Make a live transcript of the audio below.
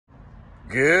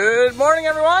Good morning,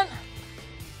 everyone.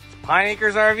 It's Pine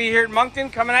Acres RV here in Moncton,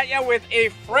 coming at you with a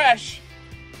fresh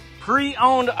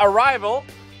pre-owned arrival.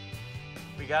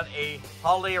 We got a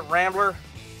holiday Rambler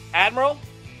Admiral,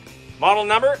 model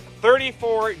number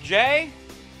 34J.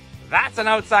 That's an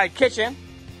outside kitchen.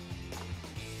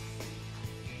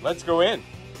 Let's go in.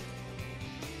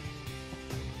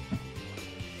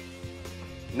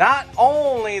 Not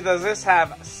only does this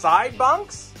have side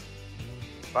bunks,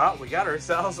 but we got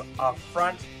ourselves a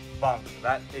front bunk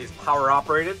that is power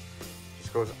operated.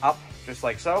 Just goes up just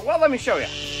like so. Well, let me show you.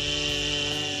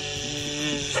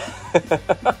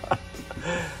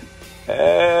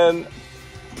 And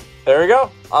there we go,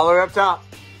 all the way up top.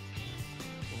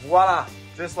 Voila,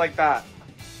 just like that.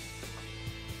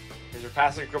 Here's your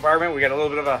passenger compartment. We got a little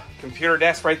bit of a computer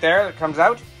desk right there that comes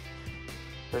out.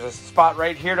 There's a spot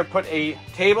right here to put a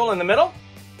table in the middle.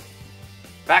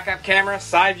 Backup camera,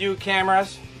 side view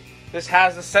cameras. This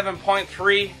has a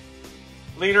 7.3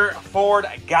 liter Ford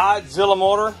Godzilla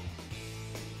motor.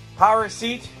 Power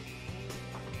seat.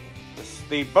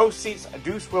 Both seats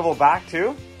do swivel back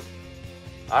too.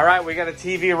 All right, we got a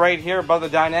TV right here above the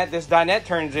dinette. This dinette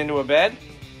turns into a bed.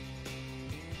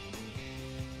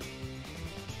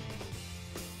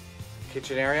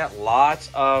 Kitchen area, lots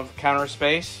of counter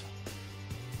space.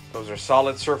 Those are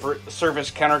solid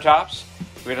surface countertops.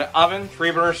 We got an oven,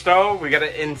 3-burner stove. We got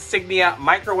an Insignia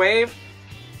microwave.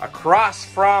 Across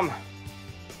from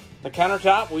the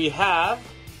countertop, we have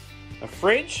a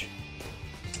fridge.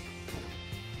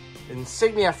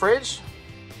 Insignia fridge.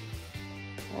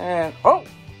 And, oh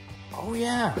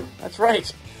yeah, that's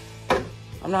right.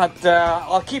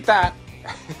 I'll keep that.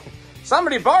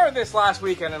 Somebody borrowed this last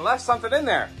weekend and left something in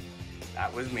there.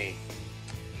 That was me.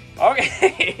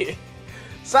 Okay.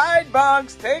 Side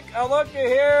bunks, take a look at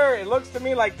here. It looks to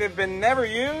me like they've been never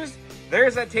used.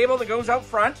 There's a table that goes out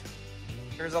front.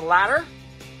 There's a ladder.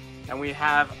 And we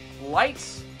have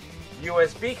lights,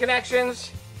 USB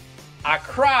connections.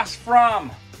 Across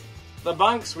from the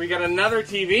bunks, we got another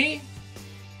TV.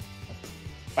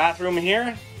 Bathroom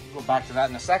here. We'll go back to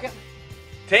that in a second.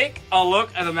 Take a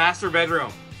look at the master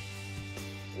bedroom.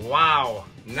 Wow.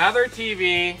 Another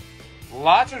TV.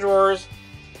 Lots of drawers.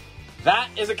 That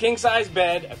is a king-size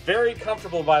bed, very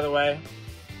comfortable, by the way.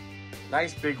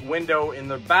 Nice big window in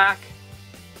the back.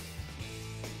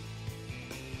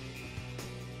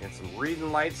 And some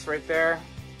reading lights right there.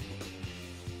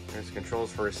 There's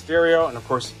controls for a stereo, and of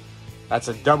course, that's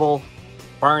a double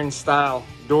barn-style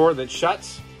door that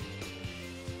shuts.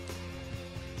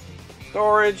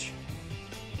 Storage.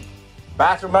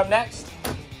 Bathroom up next.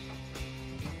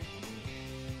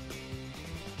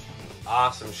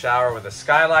 Awesome shower with a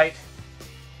skylight.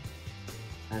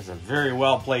 There's a very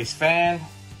well-placed fan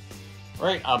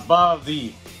right above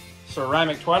the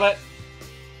ceramic toilet.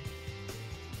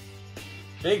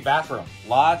 Big bathroom,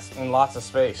 lots and lots of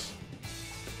space.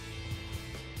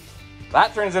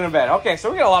 That turns into bed. Okay, so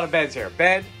we got a lot of beds here.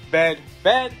 Bed, bed,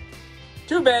 bed,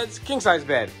 2 beds, king-size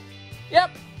bed.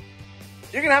 Yep,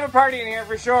 you can have a party in here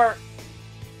for sure.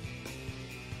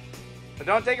 But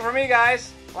don't take it from me,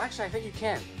 guys. Well, actually, I think you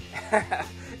can.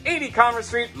 80 Commerce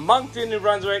Street, Moncton, New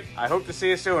Brunswick. I hope to see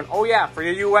you soon. Oh yeah, for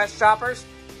your US shoppers,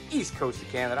 East Coast of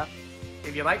Canada.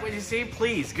 If you like what you see,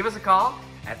 please give us a call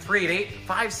at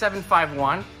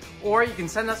 388-5751, or you can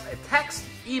send us a text,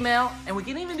 email, and we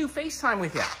can even do FaceTime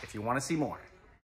with you if you want to see more.